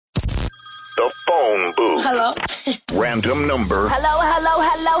phone booth. Hello? Random number.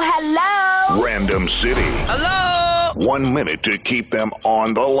 Hello? Random city. Hello? 1 minute to keep them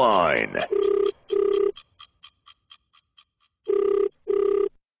on the line.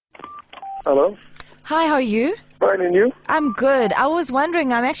 Hello? Hi, how are you? Fine, and you? I'm good. I was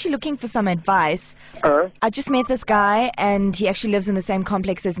wondering, I'm actually looking for some advice. I just met this guy, and he actually lives in the same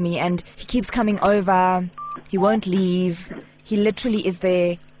complex as me, and he keeps coming over. He won't leave. He literally is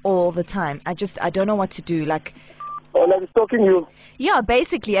there all the time. I don't know what to do. Like he's stalking you? Yeah,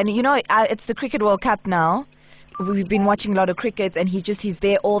 basically. And you know, it's the Cricket World Cup now. We've been watching a lot of cricket, and he's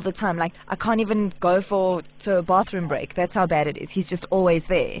there all the time. Like, I can't even go to a bathroom break. That's how bad it is. He's just always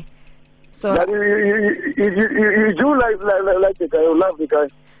there. So you do like the guy, you love the guy?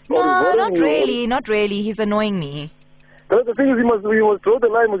 No, not really. He's annoying me. But the thing is, you must draw the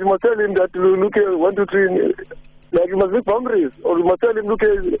line. You must tell him that, look here, 1, 2, 3, like you must make boundaries. Or you must tell him, look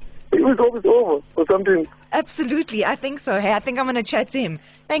here, it's always over or something. Absolutely, I think so. Hey, I think I'm going to chat to him.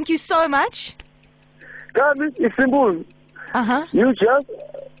 Thank you so much. Carmen, it's simple. You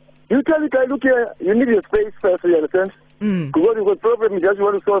tell the guy, look here, you need your space first, you understand? Because you've got problems, you just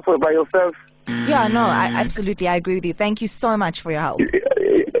want to solve it by yourself. Yeah, no, I agree with you. Thank you so much for your help.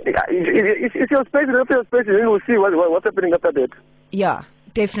 It's your space, and after your space, then we'll see what's happening after that. Yeah,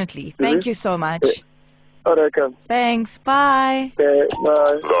 definitely. Thank you so much. All right, come. Thanks, bye. Okay,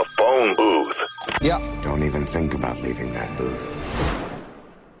 bye. The phone booth. Yeah. Don't even think about leaving that booth.